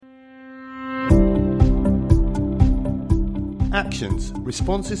Actions,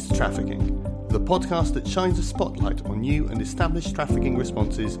 Responses to Trafficking, the podcast that shines a spotlight on new and established trafficking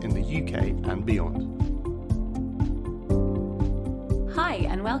responses in the UK and beyond. Hi,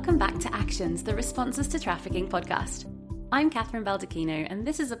 and welcome back to Actions, the Responses to Trafficking podcast. I'm Catherine Baldacchino, and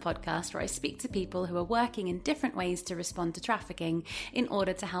this is a podcast where I speak to people who are working in different ways to respond to trafficking in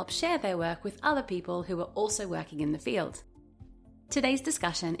order to help share their work with other people who are also working in the field. Today's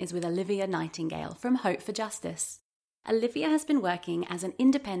discussion is with Olivia Nightingale from Hope for Justice. Olivia has been working as an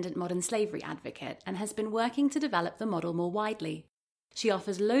independent modern slavery advocate and has been working to develop the model more widely. She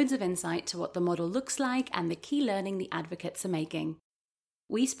offers loads of insight to what the model looks like and the key learning the advocates are making.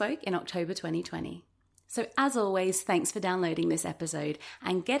 We spoke in October 2020. So as always, thanks for downloading this episode,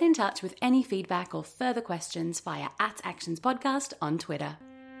 and get in touch with any feedback or further questions via @ActionsPodcast on Twitter.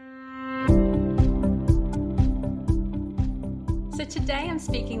 So today I'm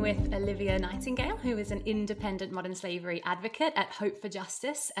speaking with Olivia Nightingale, who is an independent modern slavery advocate at Hope for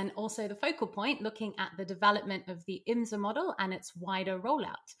Justice, and also the focal point looking at the development of the IMSA model and its wider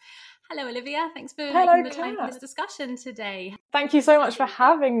rollout. Hello, Olivia. Thanks for making the time for this discussion today. Thank you so much for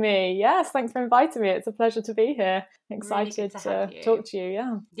having me. Yes, thanks for inviting me. It's a pleasure to be here. Excited to talk to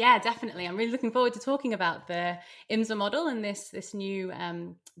you. Yeah, definitely. I'm really looking forward to talking about the IMSA model and this new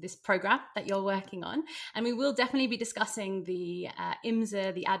this program that you're working on. And we will definitely be discussing the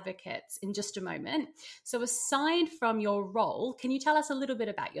IMSA, the advocates, in just a moment. So aside from your role, can you tell us a little bit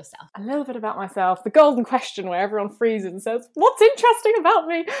about yourself? A little bit about myself. The golden question where everyone freezes and says, "What's interesting about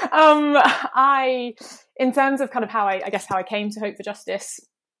me?" In terms of kind of how I came to Hope for Justice,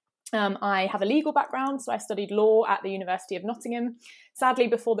 I have a legal background, so I studied law at the University of Nottingham, sadly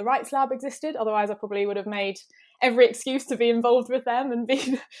before the Rights Lab existed, otherwise I probably would have made every excuse to be involved with them and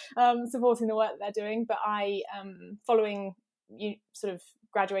be supporting the work they're doing. But following sort of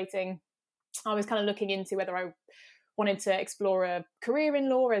graduating, I was kind of looking into whether I wanted to explore a career in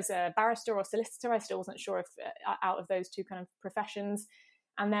law as a barrister or solicitor. I still wasn't sure if out of those two kind of professions,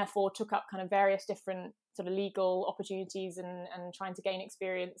 and therefore took up kind of various different sort of legal opportunities and trying to gain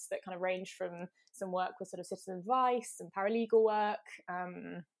experience that kind of ranged from some work with sort of citizen advice and paralegal work.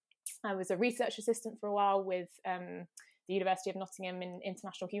 I was a research assistant for a while with the University of Nottingham in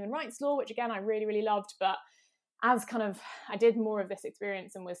international human rights law, which again I really, really loved. But as kind of I did more of this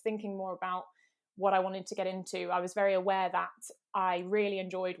experience and was thinking more about what I wanted to get into, I was very aware that I really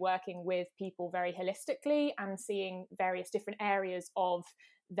enjoyed working with people very holistically and seeing various different areas of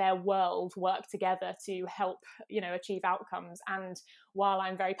their world work together to help, achieve outcomes. And while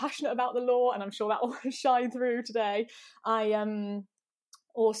I'm very passionate about the law, and I'm sure that will shine through today, I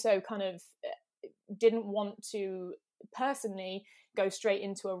also kind of didn't want to personally go straight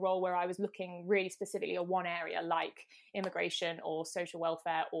into a role where I was looking really specifically at one area like immigration or social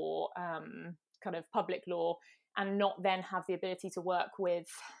welfare or kind of public law, and not then have the ability to work with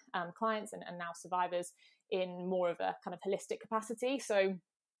clients and now survivors in more of a kind of holistic capacity. So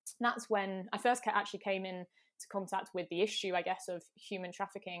that's when I first actually came into contact with the issue, I guess, of human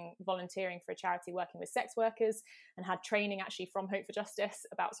trafficking, volunteering for a charity working with sex workers, and had training actually from Hope for Justice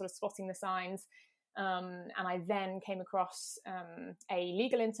about sort of spotting the signs. And I then came across a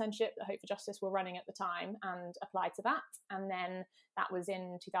legal internship that Hope for Justice were running at the time and applied to that. And then that was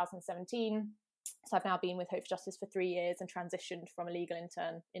in 2017. So I've now been with Hope for Justice for 3 years and transitioned from a legal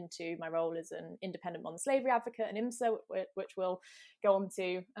intern into my role as an independent modern slavery advocate and IMSA, which we'll go on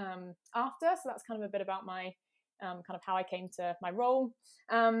to after. So that's kind of a bit about my kind of how I came to my role.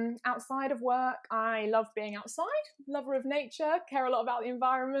 Outside of work, I love being outside, lover of nature, care a lot about the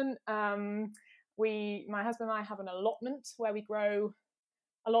environment. My husband and I have an allotment where we grow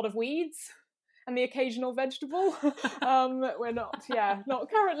a lot of weeds and the occasional vegetable. We're not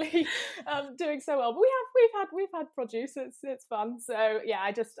currently doing so well, but we've had produce. It's fun. So yeah,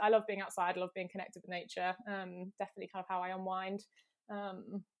 I love being outside. I love being connected with nature. Definitely kind of how I unwind.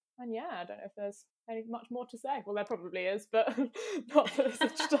 And yeah, I don't know if there's much more to say. Well, there probably is, but not for this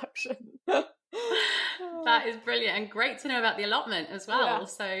introduction. That is brilliant and great to know about the allotment as well. Yeah.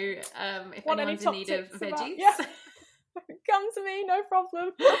 So if anyone's in need of veggies, come to me, no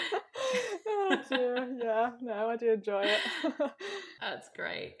problem. Oh dear, yeah, no, I do enjoy it. That's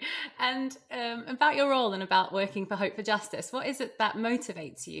great. And about your role and about working for Hope for Justice, what is it that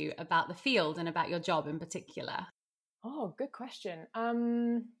motivates you about the field and about your job in particular? Oh, good question.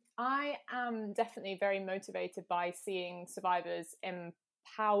 I am definitely very motivated by seeing survivors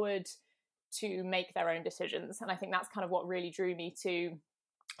empowered to make their own decisions. And I think that's kind of what really drew me to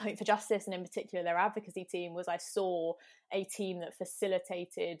Hope for Justice, and in particular their advocacy team, was I saw a team that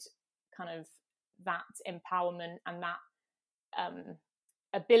facilitated kind of that empowerment and that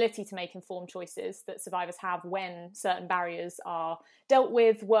ability to make informed choices that survivors have when certain barriers are dealt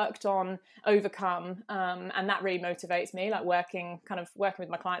with, worked on, overcome, and that really motivates me. Like working with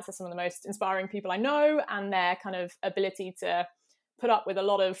my clients are some of the most inspiring people I know, and their kind of ability to put up with a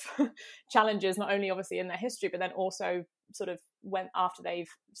lot of challenges, not only obviously in their history, but then also sort of when after they've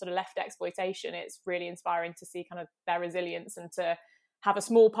sort of left exploitation. It's really inspiring to see kind of their resilience, and to have a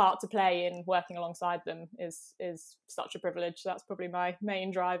small part to play in working alongside them is such a privilege. So that's probably my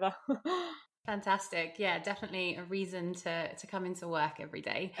main driver. Fantastic. Yeah, definitely a reason to come into work every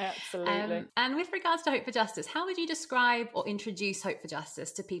day. Absolutely. And with regards to Hope for Justice, how would you describe or introduce Hope for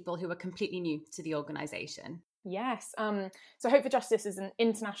Justice to people who are completely new to the organisation? Yes. So Hope for Justice is an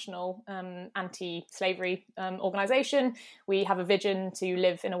international anti-slavery organisation. We have a vision to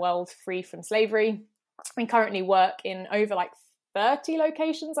live in a world free from slavery. We currently work in over 30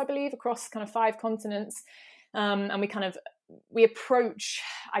 locations, I believe, across kind of 5 continents. And we approach,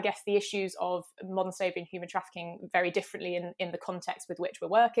 I guess, the issues of modern slavery and human trafficking very differently in the context with which we're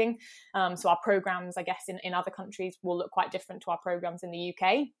working. So our programs, I guess, in other countries will look quite different to our programs in the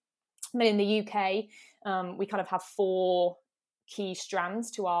UK. But in the UK, we kind of have 4 key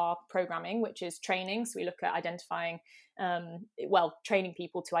strands to our programming, which is training. So we look at identifying, training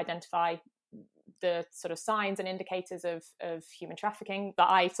people to identify the sort of signs and indicators of human trafficking that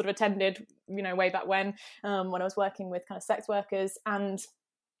I sort of attended, way back when I was working with kind of sex workers. And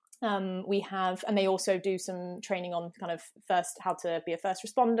they also do some training on kind of how to be a first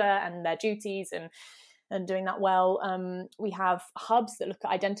responder and their duties and doing that well. We have hubs that look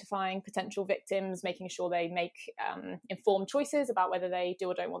at identifying potential victims, making sure they make informed choices about whether they do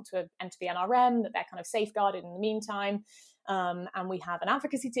or don't want to enter the NRM, that they're kind of safeguarded in the meantime. And we have an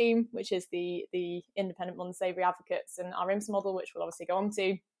advocacy team, which is the Independent Modern Slavery Advocates, and our IMSA model, which we'll obviously go on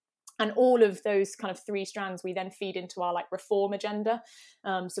to. And all of those kind of 3 strands we then feed into our reform agenda.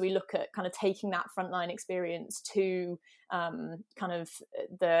 So we look at kind of taking that frontline experience to kind of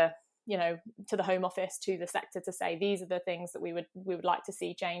to the Home Office, to the sector, to say these are the things that we would like to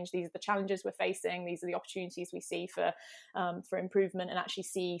see change. These are the challenges we're facing. These are the opportunities we see for improvement, and actually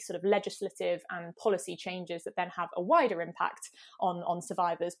see sort of legislative and policy changes that then have a wider impact on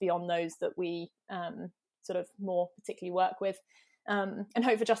survivors beyond those that we sort of more particularly work with. And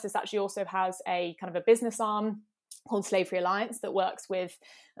Hope for Justice actually also has a kind of a business arm called Slavery Alliance that works with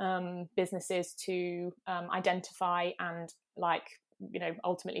businesses to identify and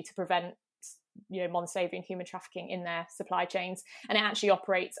ultimately to prevent modern slavery and human trafficking in their supply chains. And it actually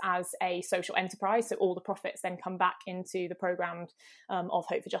operates as a social enterprise, so all the profits then come back into the programme of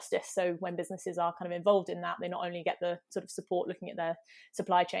Hope for Justice. So when businesses are kind of involved in that, they not only get the sort of support looking at their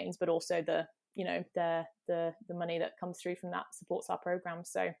supply chains, but also the money that comes through from that supports our program.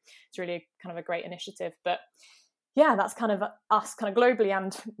 So it's really kind of a great initiative. But yeah, that's kind of us kind of globally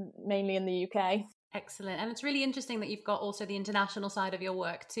and mainly in the UK. Excellent. And it's really interesting that you've got also the international side of your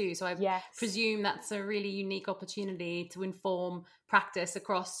work too. So I presume that's a really unique opportunity to inform practice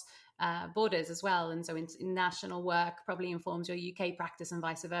across borders as well. And so international work probably informs your UK practice and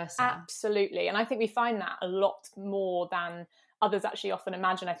vice versa. Absolutely. And I think we find that a lot more than others actually often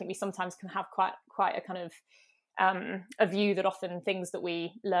imagine. I think we sometimes can have quite a kind of a view that often things that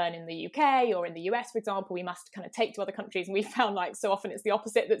we learn in the UK or in the US, for example, we must kind of take to other countries. And we found so often it's the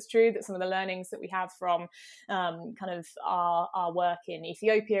opposite that's true, that some of the learnings that we have from kind of our work in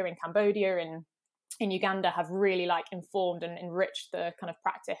Ethiopia, in Cambodia, in Uganda have really informed and enriched the kind of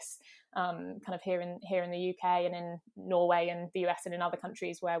practice kind of here in the UK and in Norway and the US and in other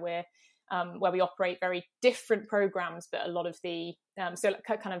countries where we operate very different programs, but a lot of the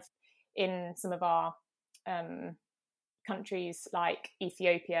kind of in some of our countries like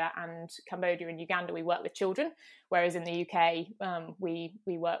Ethiopia and Cambodia and Uganda, we work with children, whereas in the UK we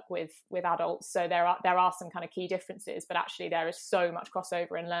work with adults. So there are some kind of key differences, but actually there is so much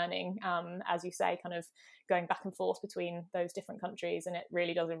crossover in learning, as you say, kind of going back and forth between those different countries, and it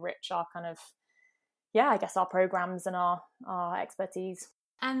really does enrich our kind of I guess our programs and our expertise.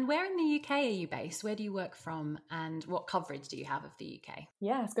 And where in the UK are you based? Where do you work from, and what coverage do you have of the UK?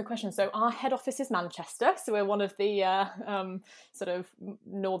 Yeah, it's a good question. So our head office is Manchester. So we're one of the sort of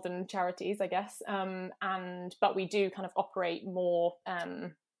northern charities, I guess. But we do kind of operate more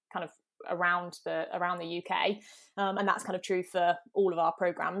kind of around the UK. And that's kind of true for all of our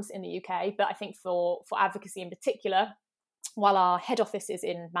programs in the UK. But I think for advocacy in particular, while our head office is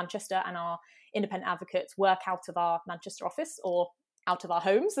in Manchester and our independent advocates work out of our Manchester office or out of our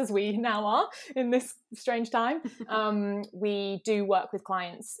homes, as we now are in this strange time, we do work with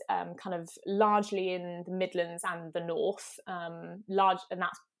clients kind of largely in the Midlands and the North, and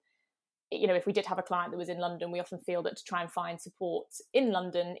that's if we did have a client that was in London, we often feel that to try and find support in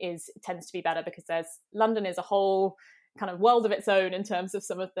London tends to be better, because London is a whole kind of world of its own in terms of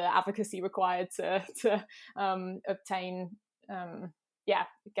some of the advocacy required to obtain get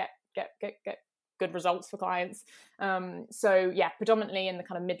good results for clients. Predominantly in the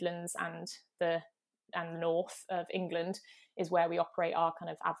kind of Midlands and the north of England is where we operate our kind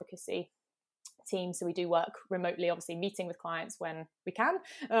of advocacy team. So we do work remotely, obviously meeting with clients when we can,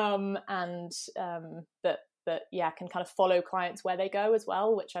 can kind of follow clients where they go as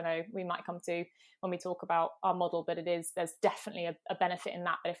well, which I know we might come to when we talk about our model. But there's definitely a benefit in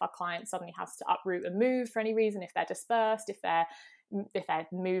that if our client suddenly has to uproot and move for any reason, if they're dispersed, if they're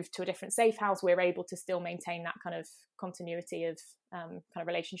moved to a different safe house, we're able to still maintain that kind of continuity of kind of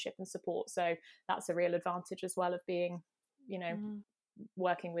relationship and support. So that's a real advantage as well of being,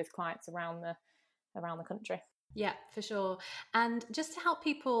 working with clients around the country. Yeah, for sure. And just to help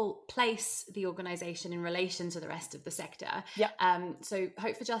people place the organisation in relation to the rest of the sector. So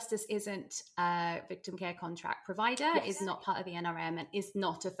Hope for Justice isn't a victim care contract provider, is not part of the NRM, and is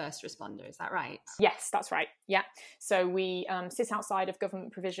not a first responder. Is that right? Yes, that's right. Yeah. So we sit outside of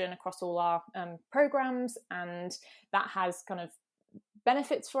government provision across all our programmes, and that has kind of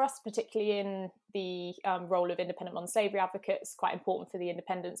benefits for us, particularly in the role of independent modern slavery advocates, quite important for the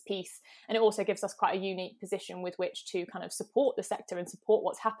independence piece. And it also gives us quite a unique position with which to kind of support the sector and support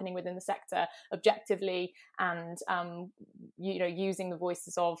what's happening within the sector objectively, and using the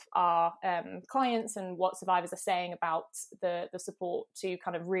voices of our clients and what survivors are saying about the support to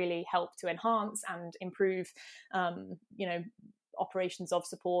kind of really help to enhance and improve operations of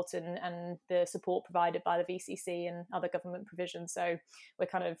support and the support provided by the VCC and other government provisions. So we're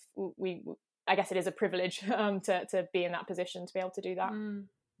kind of, I guess it is a privilege to be in that position to be able to do that.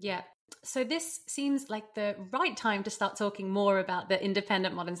 Yeah. So this seems like the right time to start talking more about the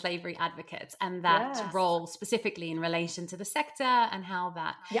independent modern slavery advocates and that role specifically in relation to the sector and how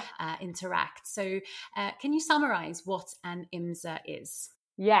that interacts. So can you summarise what an IMSA is?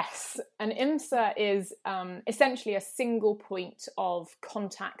 Yes, an IMSA is essentially a single point of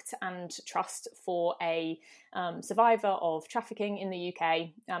contact and trust for a survivor of trafficking in the UK,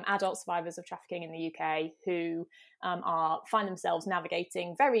 adult survivors of trafficking in the UK who find themselves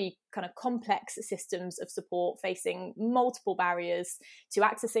navigating very kind of complex systems of support, facing multiple barriers to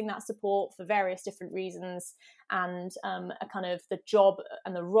accessing that support for various different reasons. And a kind of the job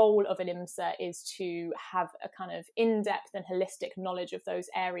and the role of an IMSA is to have a kind of in-depth and holistic knowledge of those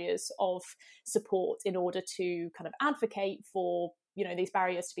areas of support in order to kind of advocate for, these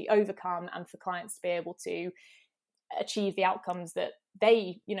barriers to be overcome and for clients to be able to achieve the outcomes that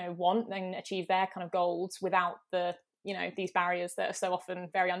they, want and achieve their kind of goals without the, these barriers that are so often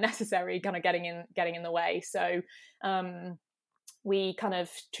very unnecessary kind of getting in the way. So, we kind of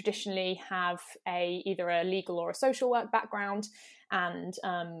traditionally have either a legal or a social work background, and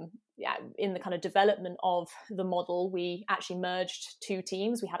in the kind of development of the model, we actually merged two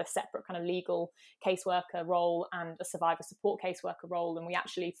teams. We had a separate kind of legal caseworker role and a survivor support caseworker role, and we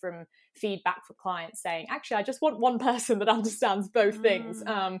actually, from feedback for clients saying, actually, I just want one person that understands both things,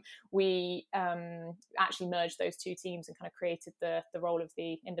 we actually merged those two teams and kind of created the role of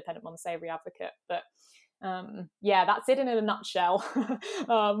the independent modern slavery advocate. But that's it in a nutshell.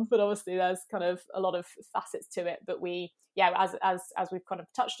 But obviously there's kind of a lot of facets to it. But as we've kind of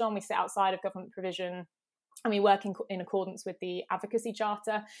touched on, we sit outside of government provision, and we work in accordance with the advocacy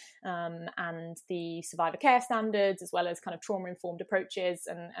charter and the survivor care standards, as well as kind of trauma-informed approaches,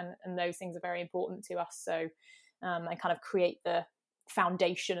 and those things are very important to us. So I kind of create the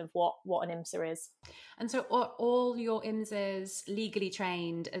foundation of what an IMSA is. And so are all your IMSAs legally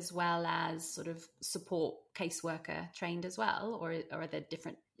trained as well as sort of support caseworker trained as well, or are there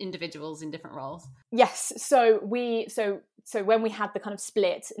different individuals in different roles? Yes, so when we had the kind of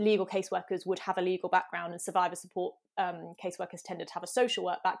split, legal caseworkers would have a legal background and survivor support caseworkers tended to have a social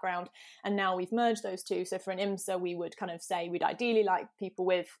work background, and now we've merged those two. So for an IMSA, we would kind of say we'd ideally like people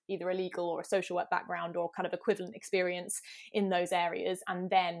with either a legal or a social work background or kind of equivalent experience in those areas, and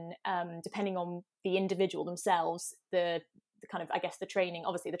then depending on the individual themselves, the kind of, I guess, the training,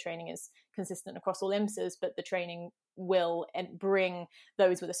 obviously the training is consistent across all IMSAs, but the training will bring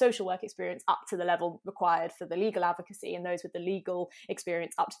those with a social work experience up to the level required for the legal advocacy, and those with the legal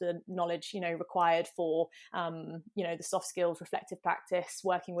experience up to the knowledge, required for, the soft skills, reflective practice,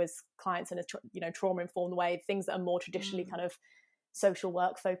 working with clients in a, trauma-informed way, things that are more traditionally kind of social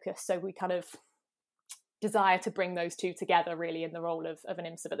work focused. So we kind of desire to bring those two together really in the role of an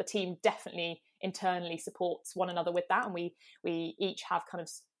IMSA, but the team definitely internally supports one another with that, and we each have kind of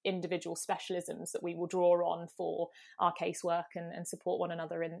individual specialisms that we will draw on for our casework and support one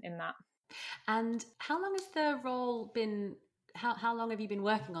another in that. And how long has the role been, how long have you been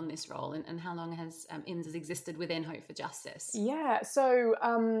working on this role, and how long has IMSS existed within Hope for Justice? Yeah, so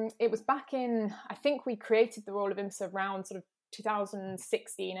it was back in, I think we created the role of IMSA around sort of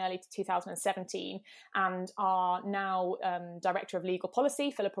 2016, early to 2017, and our now Director of Legal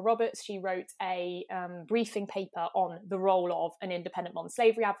Policy, Philippa Roberts, she wrote a briefing paper on the role of an independent modern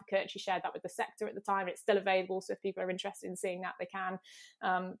slavery advocate. She shared that with the sector at the time. It's still available, so if people are interested in seeing that, they can.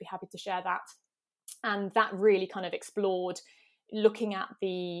 Be happy to share that. And that really kind of explored looking at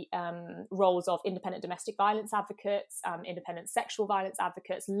the roles of independent domestic violence advocates, independent sexual violence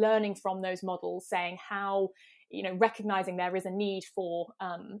advocates, learning from those models, saying how, recognizing there is a need for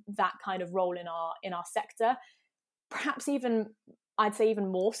that kind of role in our sector, perhaps even, I'd say even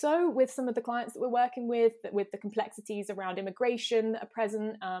more so with some of the clients that we're working with the complexities around immigration that are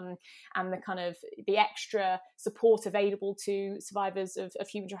present, and the kind of the extra support available to survivors of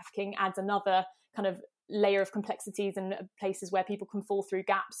human trafficking adds another kind of layer of complexities and places where people can fall through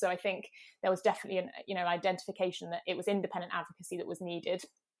gaps. So I think there was definitely an identification that it was independent advocacy that was needed.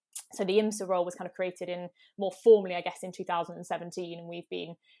 So the IMSA role was kind of created in more formally, I guess, in 2017, and we've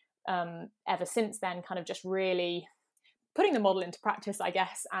been ever since then kind of just really putting the model into practice, I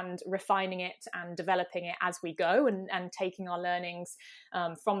guess, and refining it and developing it as we go, and taking our learnings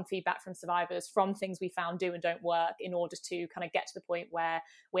from feedback from survivors, from things we found do and don't work, in order to kind of get to the point where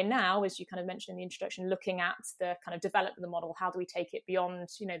we're now, as you kind of mentioned in the introduction, looking at the kind of development of the model. How do we take it beyond,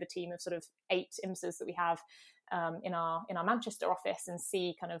 the team of sort of 8 IMSAs that we have in our Manchester office, and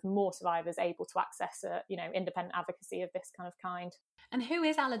see kind of more survivors able to access independent advocacy of this kind of kind. And who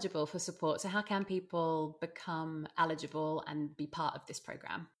is eligible for support? So how can people become eligible and be part of this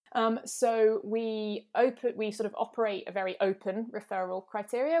programme? So we sort of operate a very open referral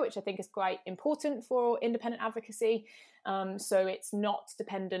criteria, which I think is quite important for independent advocacy. So it's not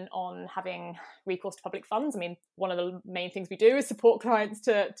dependent on having recourse to public funds. I mean, one of the main things we do is support clients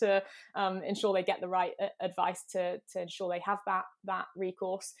to ensure they get the right advice to ensure they have that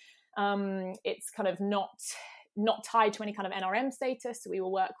recourse. It's kind of not tied to any kind of NRM status. So we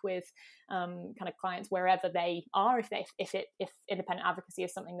will work with kind of clients wherever they are, if independent advocacy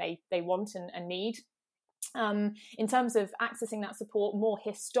is something they want and need. In terms of accessing that support, more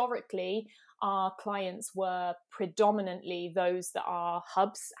historically, our clients were predominantly those that our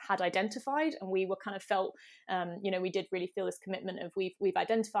hubs had identified, and we were kind of felt, we did really feel this commitment of we've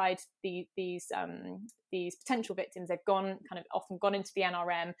identified these potential victims. They've often gone into the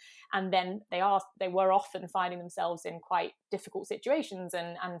NRM, and then they were often finding themselves in quite difficult situations,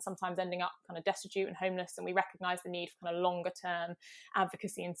 and sometimes ending up kind of destitute and homeless. And we recognised the need for kind of longer term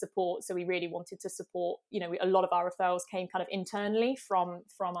advocacy and support. So we really wanted to support. A lot of our referrals came kind of internally from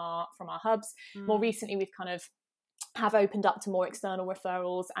our hubs. More recently, we've kind of have opened up to more external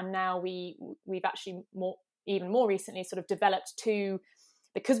referrals, and now we've actually even more recently sort of developed 2,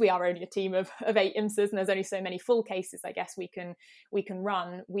 because we are only a team of 8 IMSAs and there's only so many full cases, I guess, we can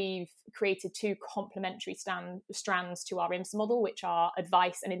run. We've created 2 complementary strands to our IMSA model, which are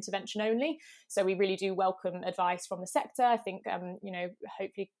advice and intervention only. So we really do welcome advice from the sector. I think,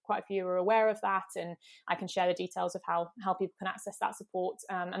 hopefully quite a few are aware of that, and I can share the details of how people can access that support.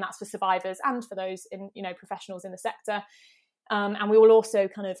 And that's for survivors and for those professionals in the sector. And we will also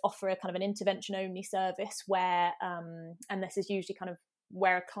kind of offer a kind of an intervention only service where, and this is usually kind of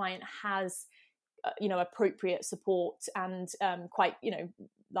where a client has, appropriate support and quite,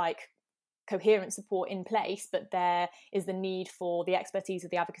 like coherent support in place, but there is the need for the expertise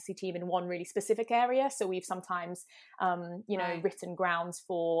of the advocacy team in one really specific area. So we've sometimes, written grounds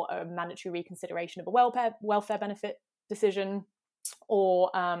for a mandatory reconsideration of a welfare benefit decision,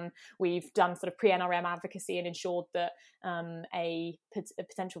 or we've done sort of pre-NRM advocacy and ensured that a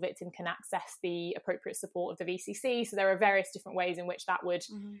potential victim can access the appropriate support of the VCC. So there are various different ways in which that would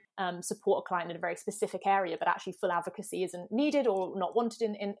support a client in a very specific area, but actually full advocacy isn't needed or not wanted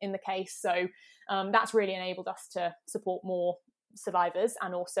in the case. So that's really enabled us to support more survivors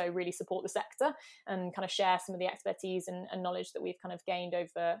and also really support the sector and kind of share some of the expertise and knowledge that we've kind of gained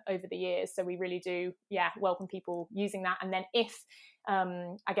over the years. So we really do welcome people using that. And then if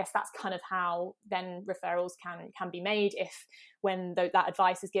I guess that's kind of how then referrals can be made, if when that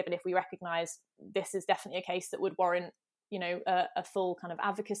advice is given, if we recognize this is definitely a case that would warrant a full kind of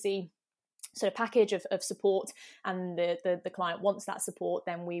advocacy sort of package of support, and the client wants that support,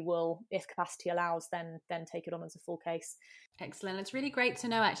 then we will, if capacity allows, then take it on as a full case. Excellent. It's really great to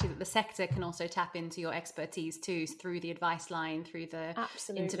know actually that the sector can also tap into your expertise too through the advice line, through the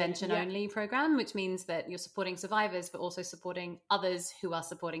intervention only program, which means that you're supporting survivors, but also supporting others who are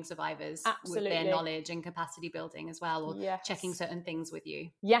supporting survivors with their knowledge and capacity building as well, or checking certain things with you.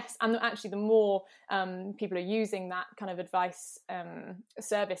 Yes, and actually the more people are using that kind of advice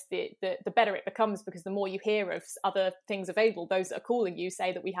service, the better it becomes, because the more you hear of other things available, those that are calling you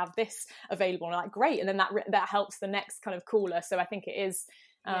say that we have this available, and like, great, and then that helps the next kind of caller. So I think it is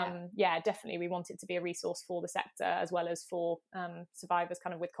definitely we want it to be a resource for the sector, as well as for survivors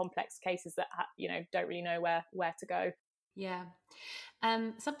kind of with complex cases that don't really know where to go. Yeah.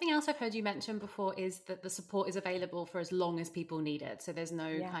 Something else I've heard you mention before is that the support is available for as long as people need it. So there's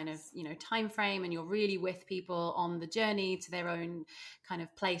no kind of, time frame, and you're really with people on the journey to their own kind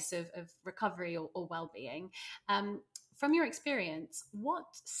of place of recovery or well-being. From your experience, what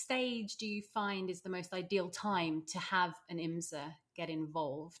stage do you find is the most ideal time to have an IMSA get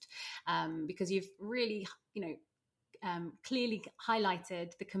involved? Because you've really, clearly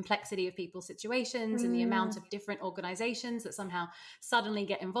highlighted the complexity of people's situations and the amount of different organizations that somehow suddenly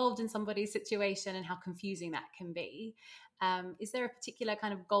get involved in somebody's situation, and how confusing that can be. Is there a particular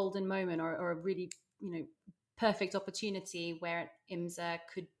kind of golden moment or a really, perfect opportunity where IMSA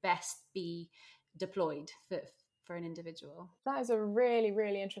could best be deployed for an individual? That is a really,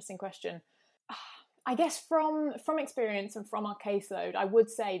 really interesting question. I guess from experience and from our caseload, I would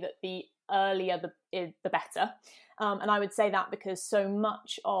say that the earlier the better. And I would say that because so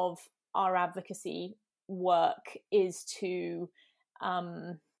much of our advocacy work is to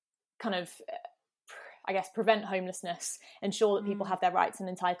prevent homelessness, ensure that people have their rights and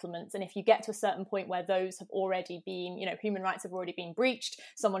entitlements. And if you get to a certain point where those have already been, human rights have already been breached,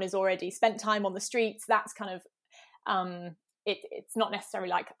 someone has already spent time on the streets, that's kind of it's not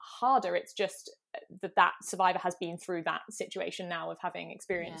necessarily like harder, it's just that survivor has been through that situation now of having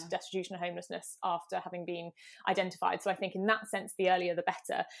experienced destitution and homelessness after having been identified. So I think in that sense, the earlier the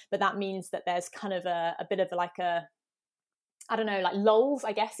better. But that means that there's kind of a bit of like lulls,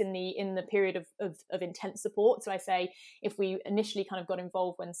 I guess, in the period of intense support. So I say, if we initially kind of got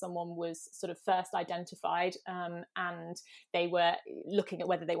involved when someone was sort of first identified, and they were looking at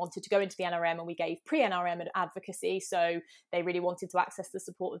whether they wanted to go into the NRM, and we gave pre-NRM advocacy, so they really wanted to access the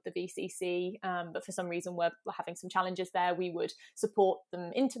support of the VCC, but for some reason we're having some challenges there, we would support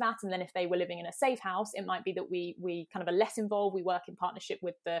them into that. And then if they were living in a safe house, it might be that we kind of are less involved. We work in partnership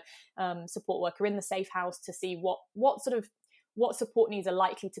with the support worker in the safe house to see what support needs are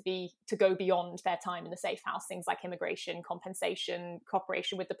likely to go beyond their time in the safe house, things like immigration, compensation,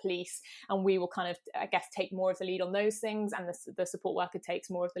 cooperation with the police. And we will kind of, I guess, take more of the lead on those things, and the support worker takes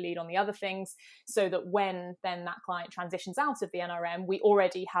more of the lead on the other things, so that when then that client transitions out of the NRM, we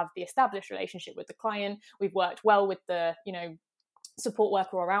already have the established relationship with the client. We've worked well with the, support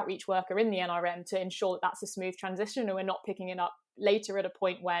worker or outreach worker in the NRM to ensure that that's a smooth transition, and we're not picking it up later at a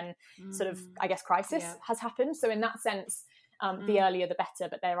point when sort of, I guess, crisis has happened. So in that sense, the earlier the better,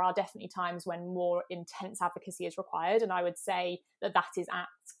 but there are definitely times when more intense advocacy is required, and I would say that is at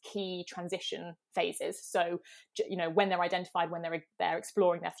key transition phases. So, when they're identified, when they're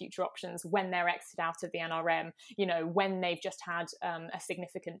exploring their future options, when they're exited out of the NRM, when they've just had a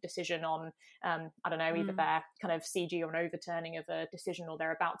significant decision on, either their kind of CG or an overturning of a decision, or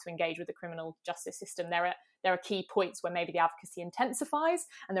they're about to engage with the criminal justice system. There are key points where maybe the advocacy intensifies,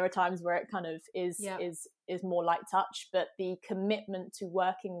 and there are times where it kind of is more light touch. But the commitment to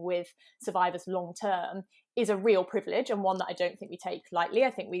working with survivors long term is a real privilege, and one that I don't think we take lightly. I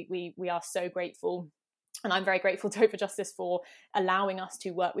think we are so grateful, and I'm very grateful to Hope for Justice for allowing us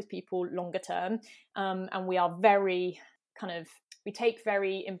to work with people longer term. And we are we take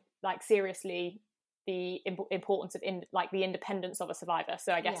very seriously the importance of the independence of a survivor.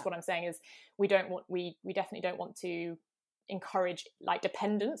 So I guess what I'm saying is we definitely don't want to encourage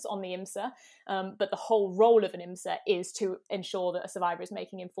dependence on the IMSA, but the whole role of an IMSA is to ensure that a survivor is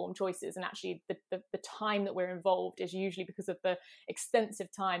making informed choices. And actually the time that we're involved is usually because of the extensive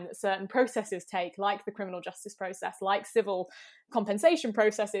time that certain processes take, like the criminal justice process, like civil compensation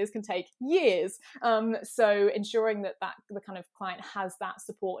processes can take years. So ensuring that the kind of client has that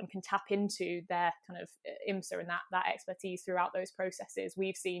support and can tap into their kind of IMSA and that expertise throughout those processes,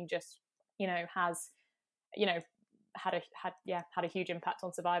 we've seen just had a huge impact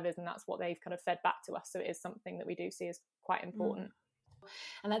on survivors, and that's what they've kind of fed back to us. So it is something that we do see as quite important.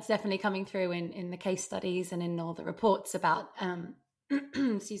 And that's definitely coming through in the case studies and in all the reports about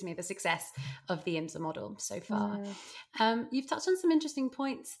excuse me, the success of the IMSA model so far. You've touched on some interesting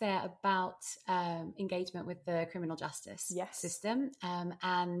points there about engagement with the criminal justice system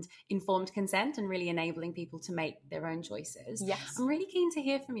and informed consent and really enabling people to make their own choices. Yes. I'm really keen to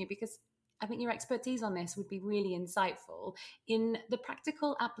hear from you because I think your expertise on this would be really insightful in the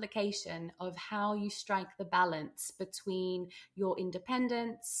practical application of how you strike the balance between your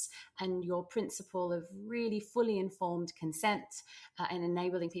independence and your principle of really fully informed consent and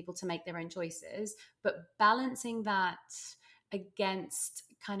enabling people to make their own choices, but balancing that against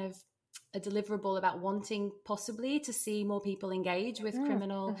kind of a deliverable about wanting possibly to see more people engage with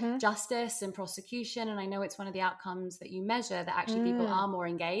criminal justice and prosecution. And I know it's one of the outcomes that you measure, that actually people are more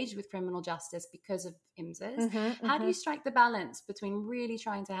engaged with criminal justice because of IMSAs. How do you strike the balance between really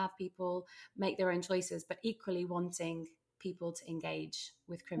trying to have people make their own choices, but equally wanting people to engage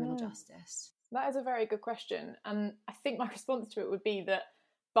with criminal justice? That is a very good question. And I think my response to it would be that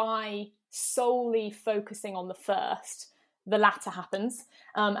by solely focusing on the first, the latter happens.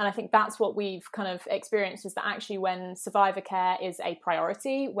 And I think that's what we've kind of experienced, is that actually when survivor care is a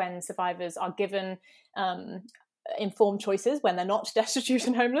priority, when survivors are given informed choices, when they're not destitute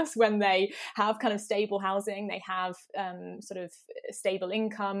and homeless, when they have kind of stable housing, they have sort of stable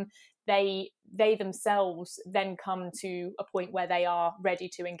income, they themselves then come to a point where they are ready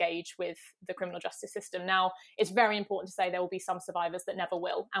to engage with the criminal justice system. Now, it's very important to say there will be some survivors that never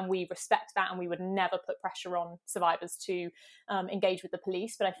will, and we respect that, and we would never put pressure on survivors to engage with the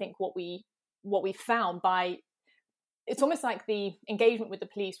police. But I think what we found by, it's almost like the engagement with the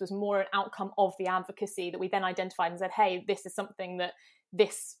police was more an outcome of the advocacy that we then identified and said, hey, this is something that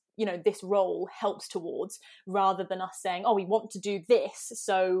this role helps towards, rather than us saying, oh, we want to do this,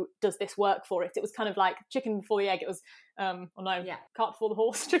 so does this work for it? It was kind of like chicken before the egg. It was, cart before the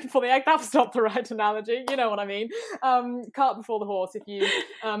horse, chicken before the egg. That was not the right analogy. You know what I mean? Cart before the horse. If you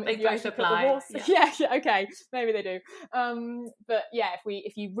actually put the horse, okay, maybe they do. But yeah,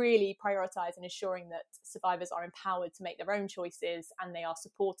 if you really prioritise in ensuring that survivors are empowered to make their own choices and they are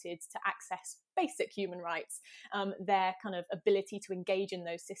supported to access basic human rights, their kind of ability to engage in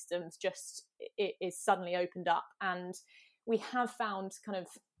those systems just is suddenly opened up. And we have found kind of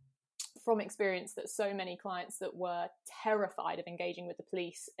from experience that so many clients that were terrified of engaging with the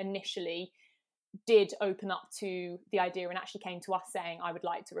police initially did open up to the idea and actually came to us saying, I would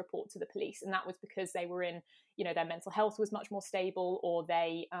like to report to the police. And that was because they were in, their mental health was much more stable, or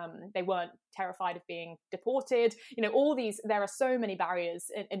they weren't terrified of being deported. All these, there are so many barriers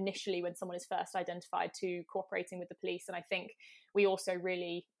initially when someone is first identified to cooperating with the police. And I think we also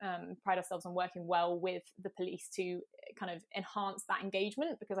really pride ourselves on working well with the police to kind of enhance that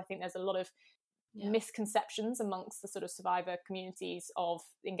engagement, because I think there's a lot of misconceptions amongst the sort of survivor communities of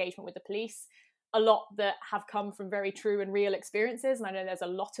engagement with the police, a lot that have come from very true and real experiences. And I know there's a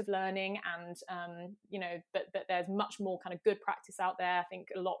lot of learning and, but there's much more kind of good practice out there. I think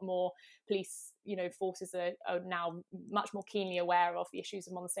a lot more police, forces are now much more keenly aware of the issues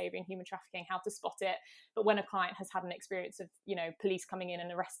of modern slavery and human trafficking, how to spot it. But when a client has had an experience of, police coming in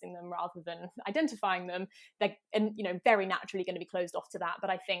and arresting them rather than identifying them, they're, very naturally going to be closed off to that. But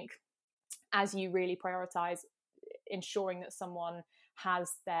I think as you really prioritize ensuring that someone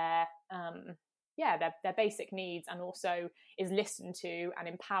has their basic needs and also is listened to and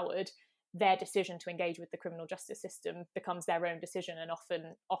empowered, their decision to engage with the criminal justice system becomes their own decision, and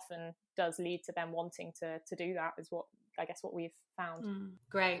often does lead to them wanting to do that, is what we've found.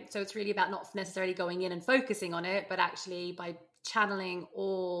 Great. So it's really about not necessarily going in and focusing on it, but actually by channeling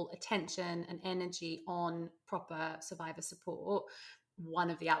all attention and energy on proper survivor support, one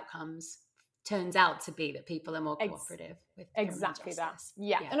of the outcomes turns out to be that people are more cooperative with exactly that.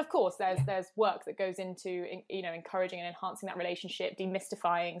 And of course there's work that goes into encouraging and enhancing that relationship,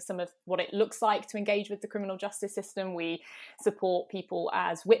 demystifying some of what it looks like to engage with the criminal justice system. We support people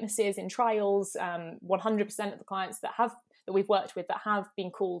as witnesses in trials. 100% of the clients that we've worked with that have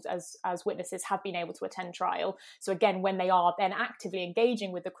been called as witnesses have been able to attend trial. So again, when they are then actively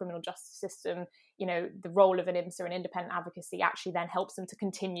engaging with the criminal justice system, the role of an IMSA and independent advocacy actually then helps them to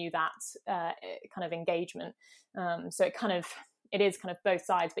continue that kind of engagement. So it is kind of both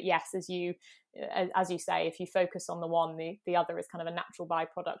sides. But yes, as you say, if you focus on the one, the other is kind of a natural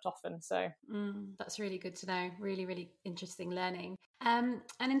byproduct often. So that's really good to know. Really, really interesting learning. And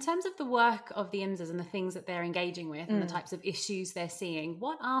in terms of the work of the IMSAs and the things that they're engaging with and the types of issues they're seeing,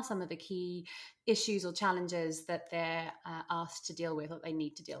 what are some of the key issues or challenges that they're asked to deal with, or they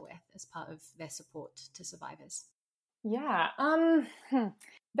need to deal with as part of their support to survivors? Yeah,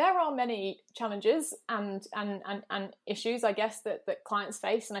 there are many challenges and issues, I guess, that clients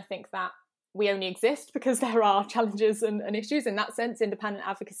face, and I think that we only exist because there are challenges and issues. In that sense, independent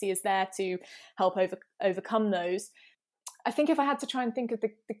advocacy is there to help overcome those. I think if I had to try and think of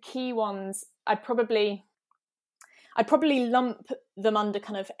the key ones, I'd probably lump them under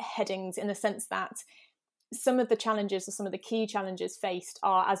kind of headings, in the sense that some of the challenges, or some of the key challenges faced,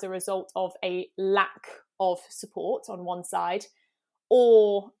 are as a result of a lack of support on one side,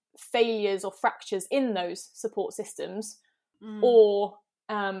 or failures or fractures in those support systems, or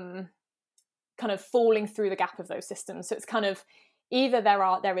kind of falling through the gap of those systems. So it's kind of either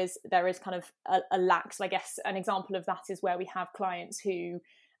there is kind of a lack. So I guess an example of that is where we have clients who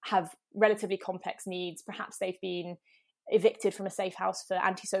have relatively complex needs. Perhaps they've been evicted from a safe house for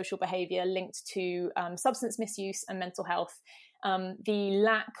antisocial behaviour linked to substance misuse and mental health. The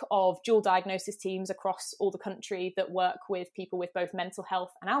lack of dual diagnosis teams across all the country that work with people with both mental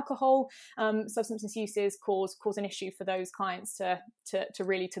health and alcohol substance misuses cause an issue for those clients to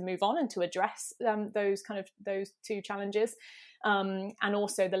really move on and to address those two challenges, and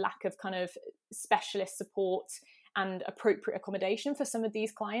also the lack of kind of specialist support and appropriate accommodation for some of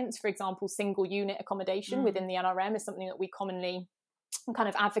these clients. For example, single unit accommodation within the NRM is something that we commonly kind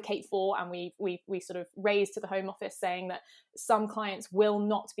of advocate for, and we sort of raise to the Home Office, saying that some clients will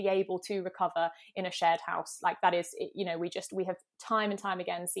not be able to recover in a shared house. Like, that is, you know, we have time and time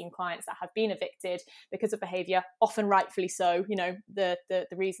again seen clients that have been evicted because of behaviour, often rightfully so. You know, the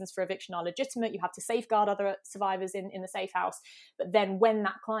reasons for eviction are legitimate. You have to safeguard other survivors in the safe house. But then when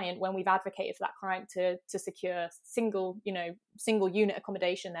we've advocated for that client to secure single unit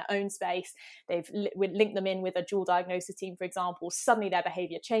accommodation, their own space, we linked them in with a dual diagnosis team, for example, suddenly their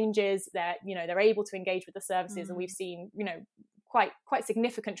behaviour changes. They're able to engage with the services, and we've seen, you know, quite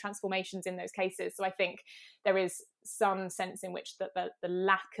significant transformations in those cases. So I think there is some sense in which the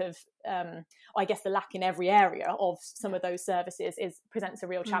lack of, I guess the lack in every area of some of those services presents a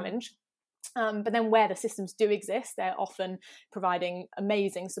real challenge. But then where the systems do exist, they're often providing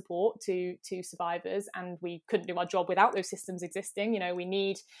amazing support to survivors, and we couldn't do our job without those systems existing. You know, we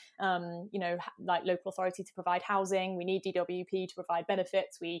need, like local authority to provide housing, we need DWP to provide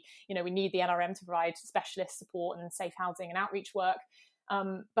benefits, we need the NRM to provide specialist support and safe housing and outreach work.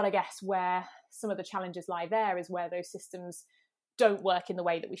 But I guess where some of the challenges lie there is where those systems don't work in the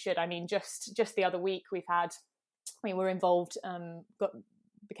way that we should. I mean, just the other week we were involved,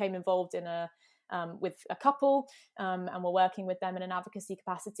 became involved in with a couple, and we're working with them in an advocacy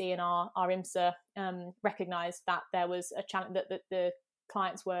capacity, and our IMSA recognised that there was a challenge, that the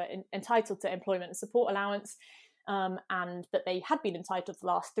clients were entitled to employment and support allowance, and that they had been entitled for the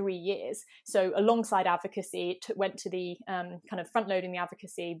last 3 years. So alongside advocacy, went to the kind of front loading the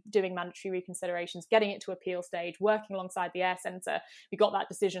advocacy, doing mandatory reconsiderations, getting it to appeal stage, working alongside the Air Centre. We got that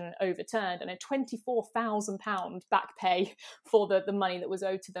decision overturned, and a £24,000 back pay for the money that was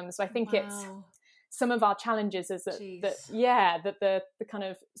owed to them. So I think it's some of our challenges is that the kind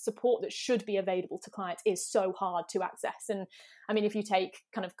of support that should be available to clients is so hard to access. And I mean, if you take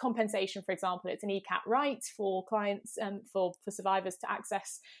kind of compensation, for example, it's an ECAT right for clients, for survivors to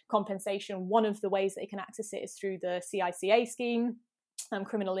access compensation. One of the ways they can access it is through the CICA scheme,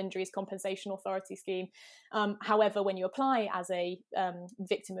 Criminal Injuries Compensation Authority scheme. However, when you apply as a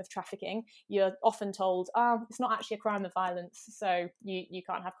victim of trafficking, you're often told, it's not actually a crime of violence, so you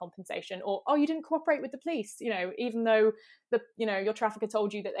can't have compensation, or you didn't cooperate with the police. You know, even though your trafficker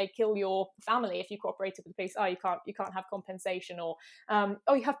told you that they'd kill your family if you cooperated with the police, you can't have compensation, or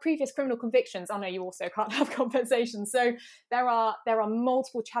you have previous criminal convictions, no, you also can't have compensation. So there are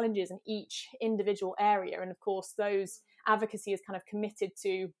multiple challenges in each individual area, and of course those advocacy is kind of committed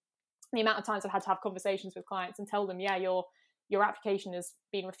to the amount of times I've had to have conversations with clients and tell them, your application has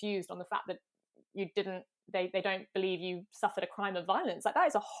been refused on the fact that you didn't, they don't believe you suffered a crime of violence. Like, that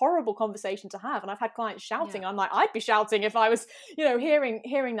is a horrible conversation to have. And I've had clients shouting. I'm like, I'd be shouting if I was,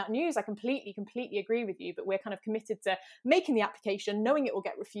 hearing that news. I completely agree with you, but we're kind of committed to making the application, knowing it will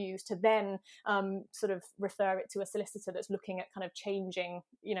get refused, to then sort of refer it to a solicitor that's looking at kind of changing,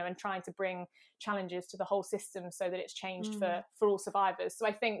 and trying to bring challenges to the whole system so that it's changed for all survivors. So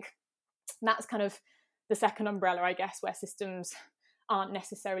I think that's kind of the second umbrella, I guess, where systems aren't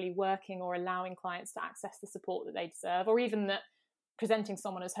necessarily working or allowing clients to access the support that they deserve, or even that presenting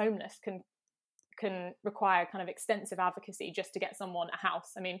someone as homeless can require kind of extensive advocacy just to get someone a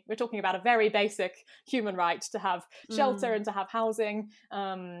house. I mean, we're talking about a very basic human right to have shelter and to have housing,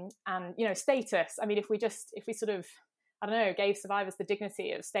 and status. I mean, if we sort of, I don't know, gave survivors the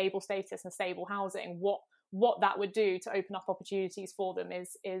dignity of stable status and stable housing, what that would do to open up opportunities for them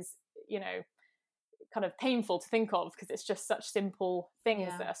is kind of painful to think of, because it's just such simple things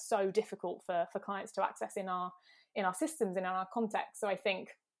that are so difficult for clients to access in our systems and in our context. So I think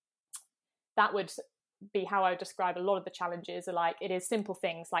that would be how I would describe a lot of the challenges. Are like, it is simple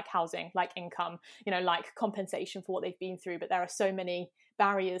things like housing, like income, like compensation for what they've been through, but there are so many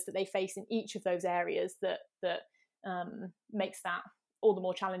barriers that they face in each of those areas that makes that all the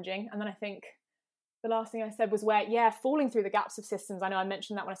more challenging. And then I think the last thing I said was falling through the gaps of systems. I know I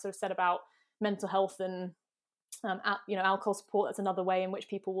mentioned that when I sort of said about mental health and alcohol support. That's another way in which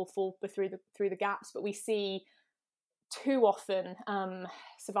people will fall through the gaps. But we see too often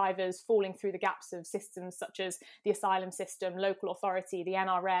survivors falling through the gaps of systems such as the asylum system, local authority, the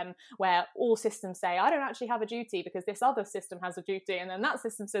NRM, where all systems say, I don't actually have a duty because this other system has a duty, and then that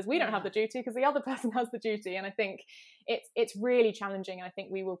system says we don't have the duty because the other person has the duty. And I think it's really challenging, and I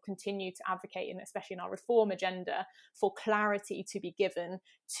think we will continue to advocate, and especially in our reform agenda, for clarity to be given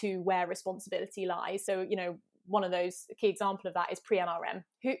to where responsibility lies. So, one of those key example of that is pre-NRM.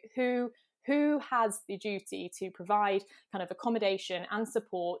 Who has the duty to provide kind of accommodation and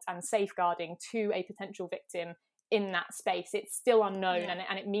support and safeguarding to a potential victim in that space? It's still unknown,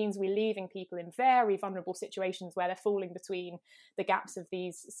 and it means we're leaving people in very vulnerable situations where they're falling between the gaps of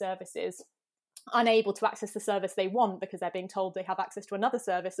these services, unable to access the service they want because they're being told they have access to another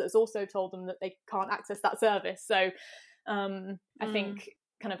service that's also told them that they can't access that service. So I think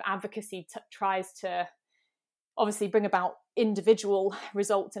kind of advocacy tries to obviously bring about individual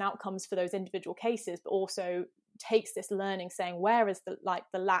results and outcomes for those individual cases, but also takes this learning, saying where is the lack,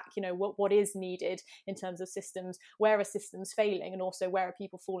 what is needed in terms of systems, where are systems failing, and also where are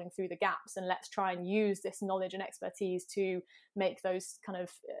people falling through the gaps, and let's try and use this knowledge and expertise to make those kind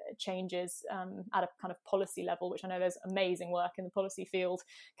of changes at a kind of policy level, which I know there's amazing work in the policy field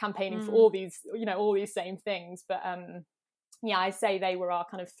campaigning for all these same things. But I say they were our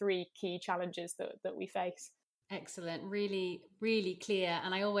kind of three key challenges that we face. Excellent. Really, really clear.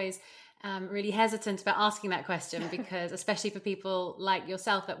 And I always really hesitant about asking that question because especially for people like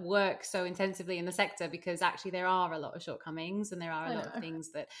yourself that work so intensively in the sector, because actually there are a lot of shortcomings and there are a lot of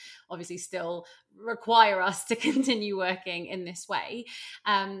things that obviously still require us to continue working in this way.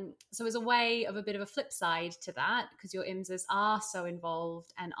 So as a way of a bit of a flip side to that, because your IMSAs are so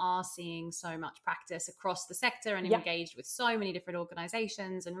involved and are seeing so much practice across the sector and engaged with so many different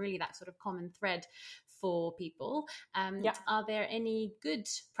organizations and really that sort of common thread for people. Are there any good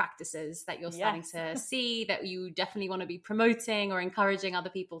practices that you're starting to see that you definitely want to be promoting or encouraging other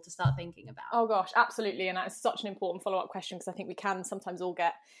people to start thinking about? Oh gosh, absolutely. And that's such an important follow-up question, because I think we can sometimes all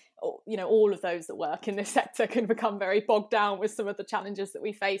get, all of those that work in this sector can become very bogged down with some of the challenges that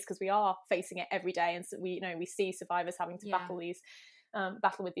we face, because we are facing it every day. And so we see survivors having to battle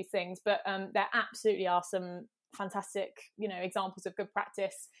with these things. But there absolutely are some fantastic, examples of good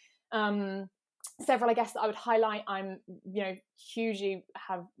practice. Several, I guess, that I would highlight. I'm, hugely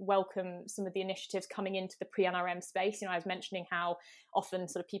have welcomed some of the initiatives coming into the pre-NRM space. I was mentioning how often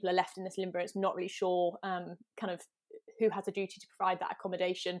sort of people are left in this limbo. It's not really sure kind of who has a duty to provide that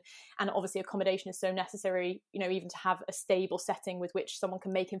accommodation. And obviously accommodation is so necessary, even to have a stable setting with which someone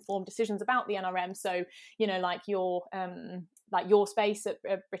can make informed decisions about the NRM. So, like your space at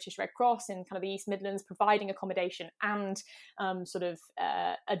British Red Cross in kind of the East Midlands, providing accommodation and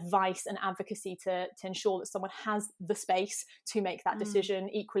advice and advocacy to ensure that someone has the space to make that decision.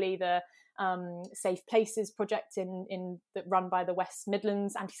 Equally, the Safe Places project run by the West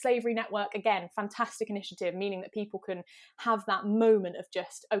Midlands Anti-Slavery Network, again, fantastic initiative, meaning that people can have that moment of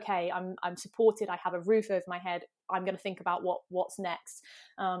just, okay, I'm supported, I have a roof over my head, I'm going to think about what's next.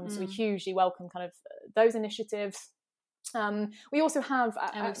 So we hugely welcome kind of those initiatives. We also have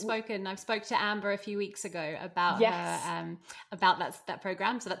I've spoke to Amber a few weeks ago about her about that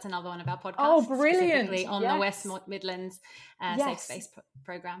program, so that's another one of our podcasts. Oh, brilliant! Specifically on the West Midlands Safe Space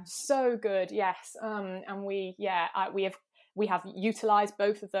program. So good, yes. And we have utilised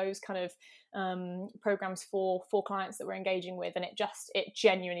both of those kind of programs for clients that we're engaging with, and it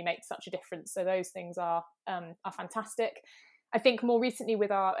genuinely makes such a difference. So those things are fantastic. I think more recently with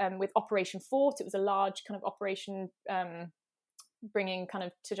our with Operation Fort, it was a large kind of operation bringing kind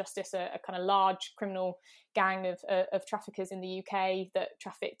of to justice a kind of large criminal gang of traffickers in the UK that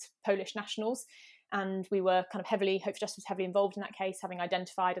trafficked Polish nationals. And we were kind of Hope for Justice was heavily involved in that case, having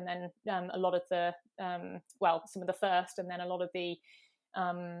identified and then a lot of the, some of the first and then a lot of the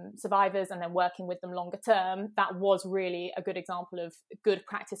survivors, and then working with them longer term. That was really a good example of good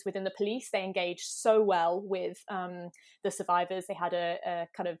practice within the police. They engaged so well with the survivors. They had a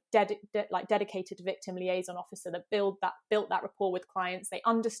kind of dedicated victim liaison officer that built that rapport with clients. They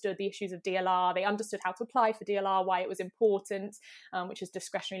understood the issues of DLR. They understood how to apply for DLR, why it was important, which is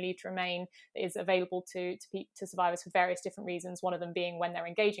discretionary leave to remain, that is available to survivors for various different reasons. One of them being when they're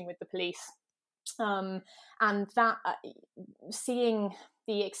engaging with the police. And that seeing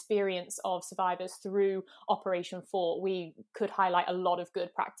the experience of survivors through Operation Fort, we could highlight a lot of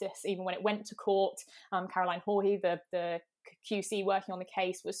good practice. Even when it went to court, Caroline Hawhey, the QC working on the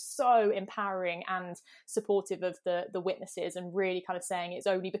case, was so empowering and supportive of the witnesses, and really kind of saying it's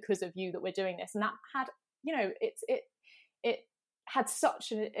only because of you that we're doing this. And that had, it had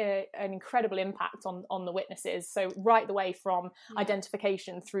such an incredible impact on the witnesses. So right the way from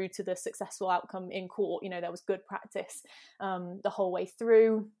identification through to the successful outcome in court, there was good practice the whole way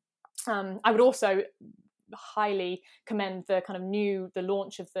through. I would also highly commend the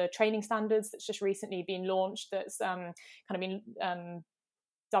launch of the training standards that's just recently been launched, that's kind of been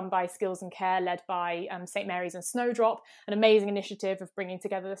done by Skills and Care, led by St Mary's and Snowdrop, an amazing initiative of bringing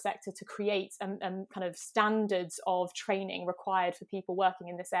together the sector to create kind of standards of training required for people working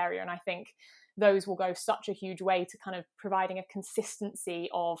in this area. And I think those will go such a huge way to kind of providing a consistency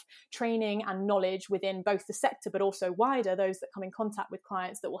of training and knowledge within both the sector, but also wider, those that come in contact with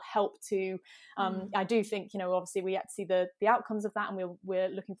clients, that will help to, I do think, obviously we yet to see the outcomes of that, and we're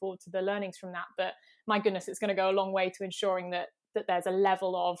looking forward to the learnings from that. But my goodness, it's going to go a long way to ensuring that there's a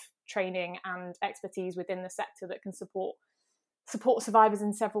level of training and expertise within the sector that can support survivors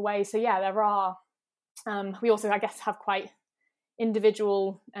in several ways. So yeah, there are, we also, I guess, have quite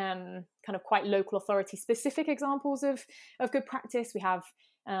individual, kind of quite local authority specific examples of good practice. We have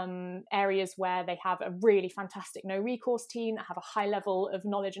areas where they have a really fantastic no recourse team that have a high level of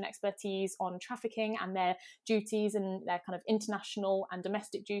knowledge and expertise on trafficking and their duties and their kind of international and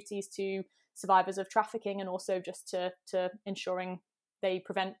domestic duties to survivors of trafficking, and also just to ensuring they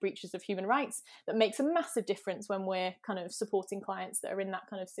prevent breaches of human rights. That makes a massive difference when we're kind of supporting clients that are in that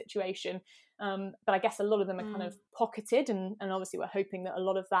kind of situation. But I guess a lot of them are kind of pocketed, and obviously we're hoping that a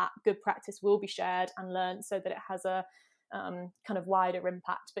lot of that good practice will be shared and learned so that it has a kind of wider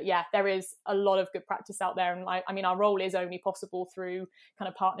impact. But yeah, there is a lot of good practice out there, and I mean, our role is only possible through kind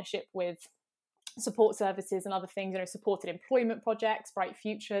of partnership with support services and other things, supported employment projects, Bright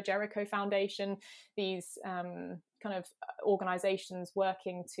Future, Jericho Foundation, these kind of organisations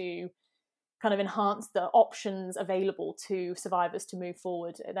working to kind of enhance the options available to survivors to move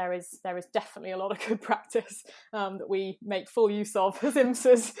forward. There is definitely a lot of good practice that we make full use of as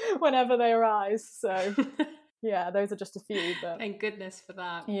IMSAs whenever they arise. So yeah, those are just a few. But thank goodness for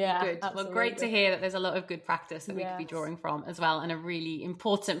that. Yeah, good. Absolutely. Well, great to hear that there's a lot of good practice that we could be drawing from as well, and a really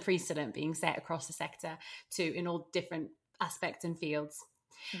important precedent being set across the sector too, in all different aspects and fields.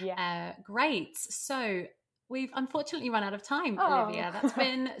 Yeah. Great. So we've unfortunately run out of time, Olivia. That's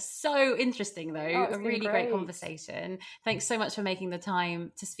been so interesting, though. A really great conversation. Thanks so much for making the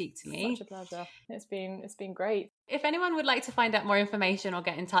time to speak to me. Such a pleasure. It's been great. If anyone would like to find out more information or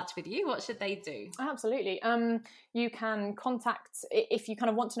get in touch with you, what should they do? Absolutely. You can contact, if you kind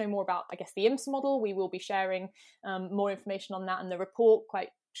of want to know more about, I guess, the IMSA model, we will be sharing more information on that and the report quite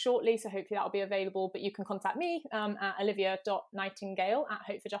shortly, so hopefully that will be available. But you can contact me at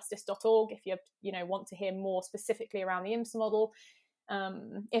olivia.nightingale@hopeforjustice.org if you want to hear more specifically around the IMSA model.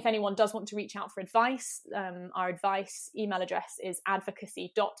 If anyone does want to reach out for advice, our advice email address is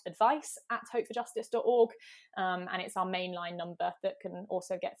advocacy.advice@hopeforjustice.org, and it's our mainline number that can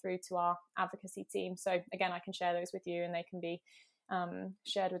also get through to our advocacy team. So again, I can share those with you and they can be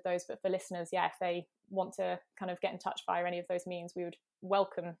shared with those. But for listeners, if they want to kind of get in touch via any of those means, we would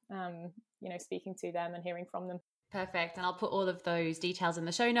welcome speaking to them and hearing from them. Perfect. And I'll put all of those details in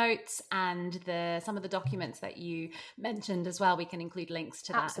the show notes, and some of the documents that you mentioned as well. We can include links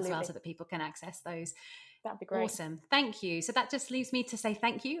to that as well, so that people can access those. That'd be great. Awesome. Thank you. So that just leaves me to say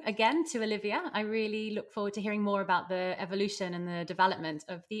thank you again to Olivia. I really look forward to hearing more about the evolution and the development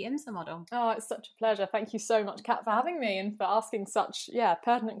of the IMSA model. Oh, it's such a pleasure. Thank you so much, Kat, for having me and for asking such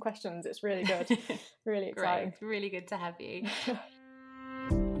pertinent questions. It's really good. Really exciting. Great. Really good to have you.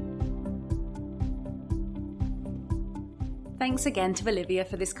 Thanks again to Olivia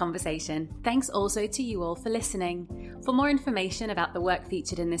for this conversation. Thanks also to you all for listening. For more information about the work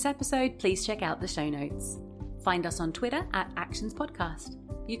featured in this episode, please check out the show notes. Find us on Twitter @ActionsPodcast.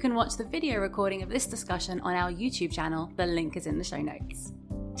 You can watch the video recording of this discussion on our YouTube channel. The link is in the show notes.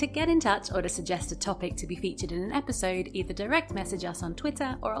 To get in touch or to suggest a topic to be featured in an episode, either direct message us on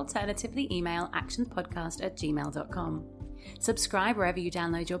Twitter or alternatively email actionspodcast@gmail.com. Subscribe wherever you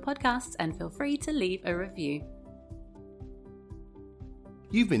download your podcasts and feel free to leave a review.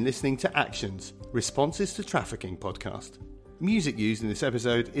 You've been listening to Actions, Responses to Trafficking podcast. Music used in this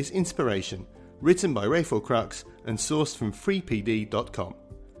episode is Inspiration, written by Rayful Crux and sourced from freepd.com.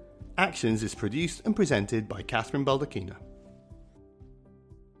 Actions is produced and presented by Catherine Baldacchino.